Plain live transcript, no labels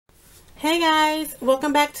Hey guys,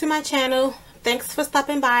 welcome back to my channel. Thanks for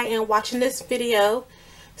stopping by and watching this video.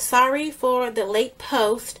 Sorry for the late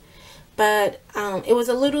post, but it was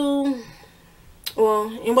a little,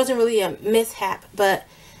 well, it wasn't really a mishap, but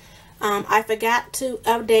I forgot to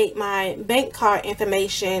update my bank card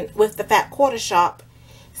information with the Fat Quarter Shop.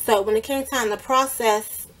 So when it came time to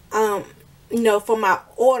process, for my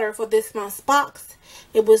order for this month's box,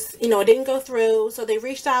 it was, it didn't go through. So they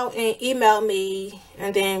reached out and emailed me.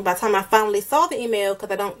 And then by the time I finally saw the email,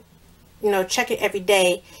 because I don't, check it every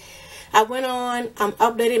day, I went on,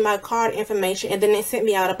 updated my card information, and then they sent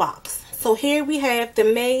me out a box. So here we have the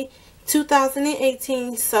May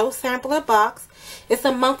 2018 Sew Sampler box. It's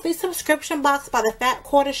a monthly subscription box by the Fat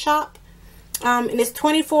Quarter Shop. And it's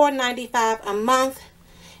 $24.95 a month.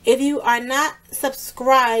 If you are not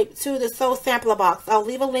subscribed to the Sew Sampler box, I'll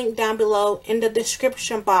leave a link down below in the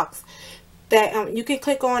description box that you can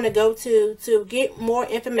click on to go to get more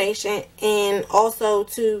information, and also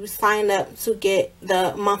to sign up to get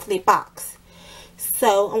the monthly box.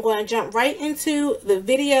 So I'm going to jump right into the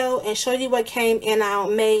video and show you what came in our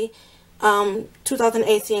May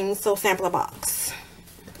 2018 Sew Sampler box.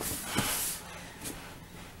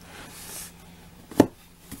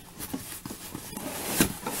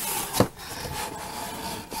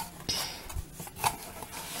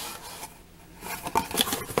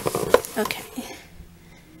 Okay,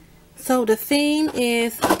 so the theme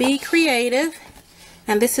is be creative,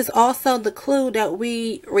 and this is also the clue that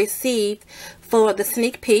we received for the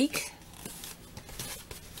sneak peek.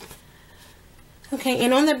 Okay,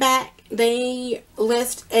 and on the back they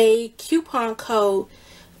list a coupon code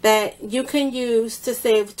that you can use to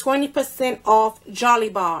save 20% off Jolly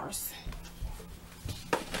Bars.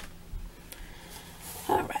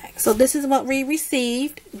 Alright, so this is what we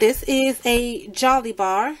received. This is a Jolly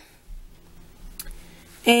Bar.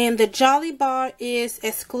 And the Jolly Bar is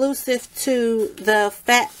exclusive to the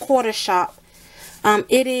Fat Quarter Shop.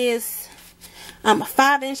 It is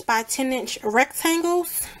 5-inch by 10-inch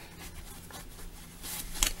rectangles.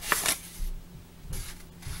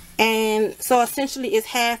 And so essentially it's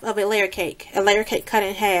half of a layer cake cut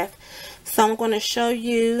in half. So I'm going to show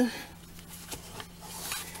you.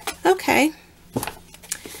 Okay.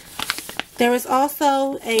 There is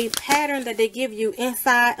also a pattern that they give you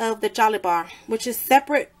inside of the Jolly Bar, which is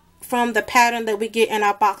separate from the pattern that we get in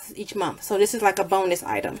our boxes each month. So this is like a bonus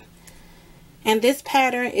item. And this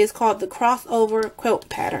pattern is called the crossover quilt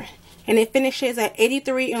pattern. And it finishes at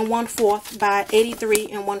 83 1/4 by 83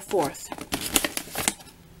 1/4.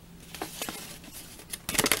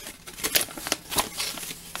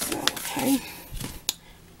 So, okay.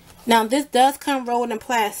 Now this does come rolled in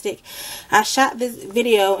plastic. I shot this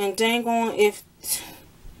video, and dang on if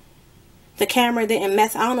the camera didn't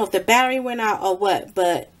mess. I don't know if the battery went out or what,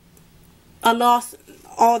 but I lost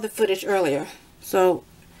all the footage earlier. So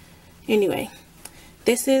anyway,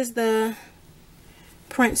 this is the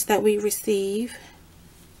prints that we receive.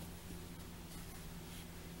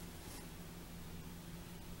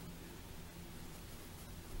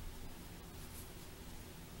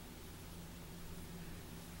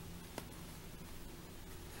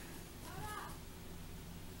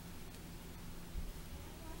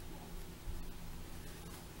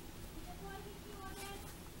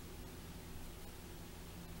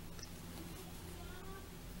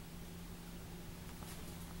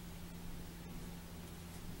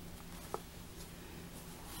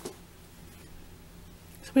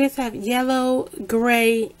 We just have yellow,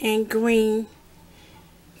 gray, and green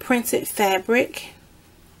printed fabric.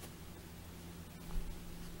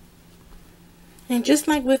 And just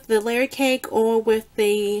like with the layer cake, or with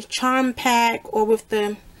the charm pack, or with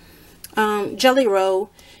the jelly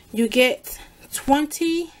roll, you get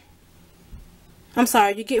 40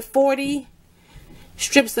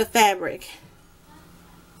 strips of fabric.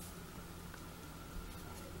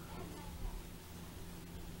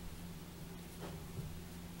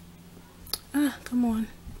 Ah, come on.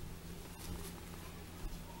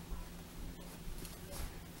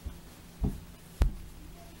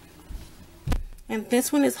 And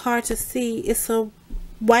this one is hard to see. It's a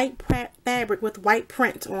white fabric with white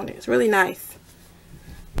print on it. It's really nice.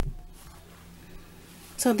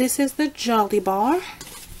 So this is the Jolly Bar.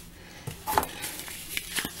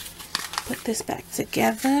 Put this back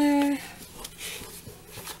together.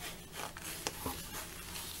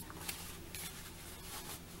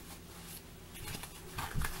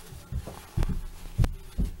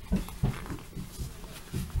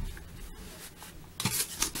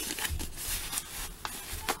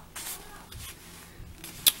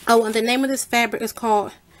 Oh, and the name of this fabric is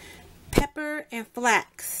called Pepper and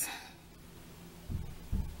Flax.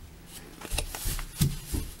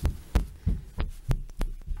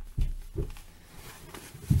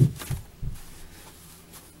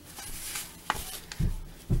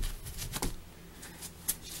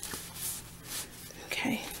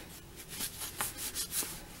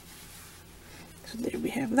 So there we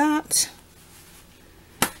have that.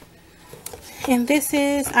 And this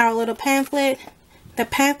is our little pamphlet. The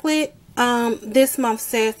pamphlet this month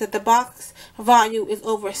says that the box value is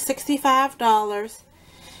over $65.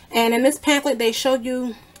 And in this pamphlet, they show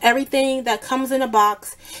you everything that comes in a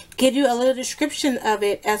box, give you a little description of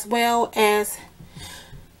it, as well as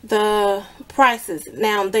the prices.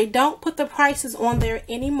 Now, they don't put the prices on there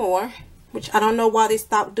anymore, which I don't know why they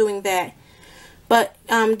stopped doing that. But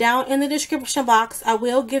down in the description box, I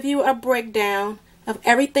will give you a breakdown of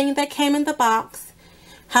everything that came in the box,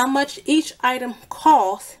 how much each item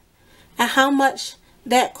costs, and how much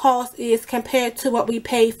that cost is compared to what we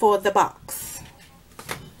pay for the box.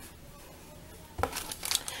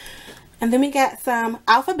 And then we got some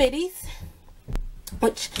Alphabitties,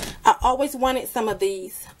 which I always wanted some of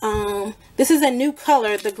these. This is a new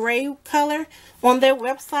color, the gray color. On their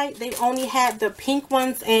website, they only had the pink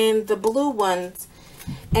ones and the blue ones.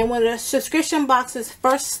 And when the subscription boxes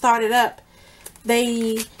first started up,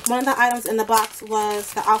 one of the items in the box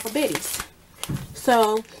was the Alphabitties.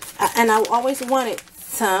 So, and I always wanted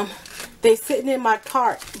some. They're sitting in my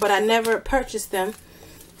cart, but I never purchased them.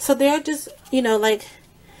 So they're just, you know, like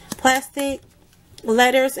plastic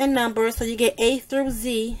letters and numbers. So you get A through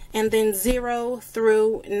Z and then 0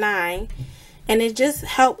 through 9. And it just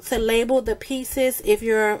helps to label the pieces if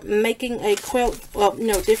you're making a quilt of, you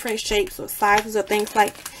know, different shapes or sizes or things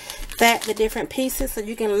like that, the different pieces, so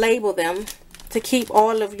you can label them to keep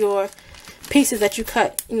all of your pieces that you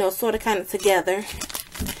cut, you know, sort of kind of together.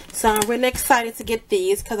 So I'm really excited to get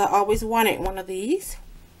these because I always wanted one of these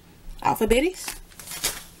Alphabitties.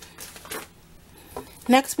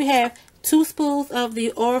 Next we have 2 spools of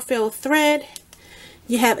the Aurifil thread.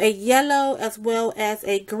 You have a yellow as well as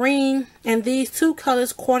a green, and these 2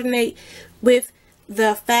 colors coordinate with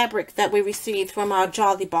the fabric that we received from our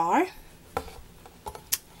Jolly Bar.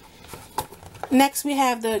 Next we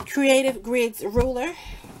have the Creative Grids ruler.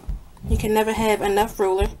 You can never have enough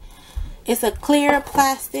ruler. It's a clear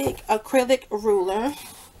plastic acrylic ruler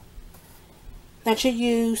that you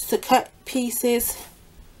use to cut pieces.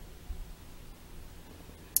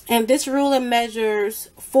 And this ruler measures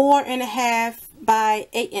 4.5 by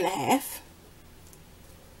 8.5.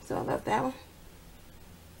 So I love that one.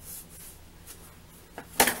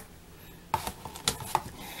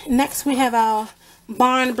 Next we have our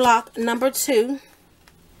barn block number 2.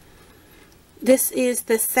 This is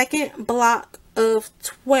the second block of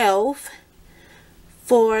 12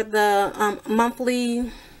 for the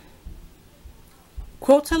monthly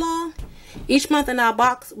quilt along. Each month in our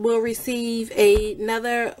box we'll receive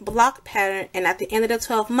another block pattern, and at the end of the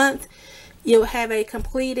 12th month you'll have a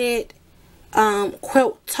completed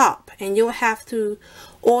quilt top, and you'll have to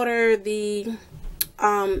order the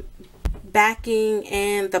backing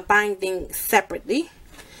and the binding separately.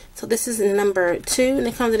 So this is number 2, and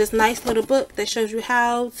it comes in this nice little book that shows you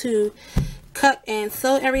how to cut and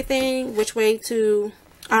sew everything, which way to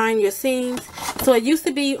iron your seams. So it used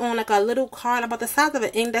to be on like a little card about the size of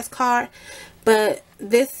an index card, but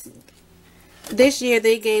this year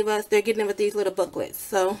they're getting with these little booklets.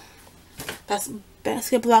 So that's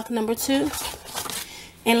basket block number 2.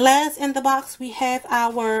 And last in the box we have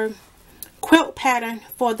our quilt pattern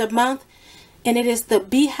for the month, and it is the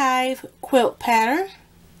beehive quilt pattern.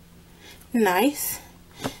 Nice.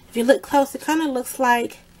 If you look close, it kind of looks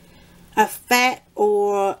like a fat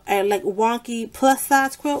or a like wonky plus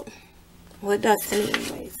size quilt. Well, it does to me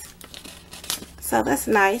anyways. So that's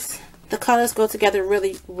nice. The colors go together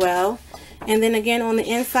really well. And then again on the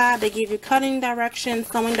inside they give you cutting directions,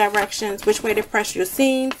 sewing directions, which way to press your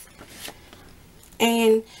seams.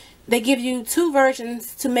 And they give you 2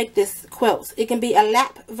 versions to make this quilt. It can be a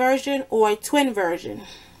lap version or a twin version.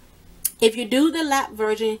 If you do the lap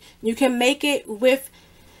version, you can make it with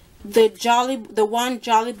the one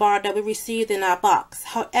Jolly Bar that we received in our box.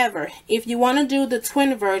 However, if you want to do the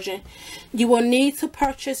twin version, you will need to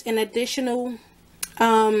purchase an additional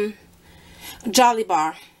Jolly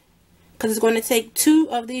Bar, because it's going to take 2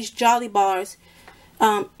 of these Jolly Bars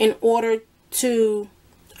in order to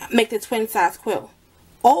make the twin size quilt.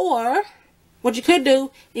 Or what you could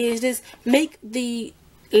do is just make the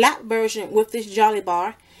lap version with this Jolly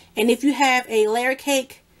Bar, and if you have a layer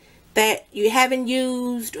cake that you haven't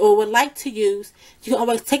used or would like to use, you can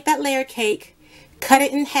always take that layer cake, cut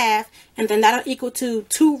it in half, and then that'll equal to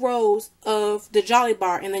 2 rows of the Jolly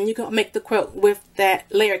Bar, and then you can make the quilt with that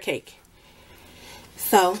layer cake.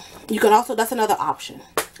 So you can also, that's another option.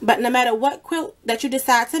 But no matter what quilt that you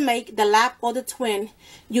decide to make, the lap or the twin,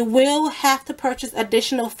 you will have to purchase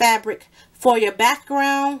additional fabric for your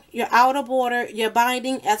background, your outer border, your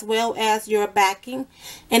binding, as well as your backing.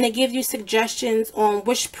 And it gives you suggestions on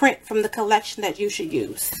which print from the collection that you should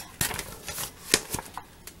use.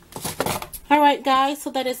 Alright guys, so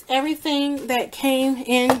that is everything that came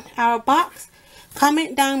in our box.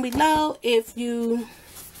 Comment down below if you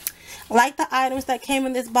like the items that came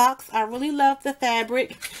in this box. I really love the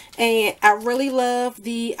fabric, and I really love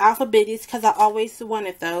the Alphabitties because I always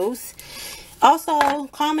wanted those. Also,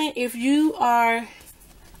 comment if you are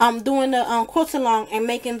doing the quilt along and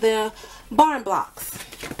making the barn blocks.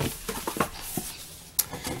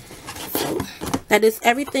 So, that is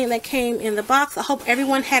everything that came in the box. I hope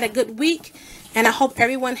everyone had a good week, and I hope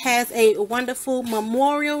everyone has a wonderful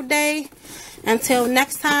Memorial Day. Until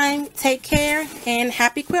next time, take care and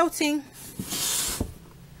happy quilting.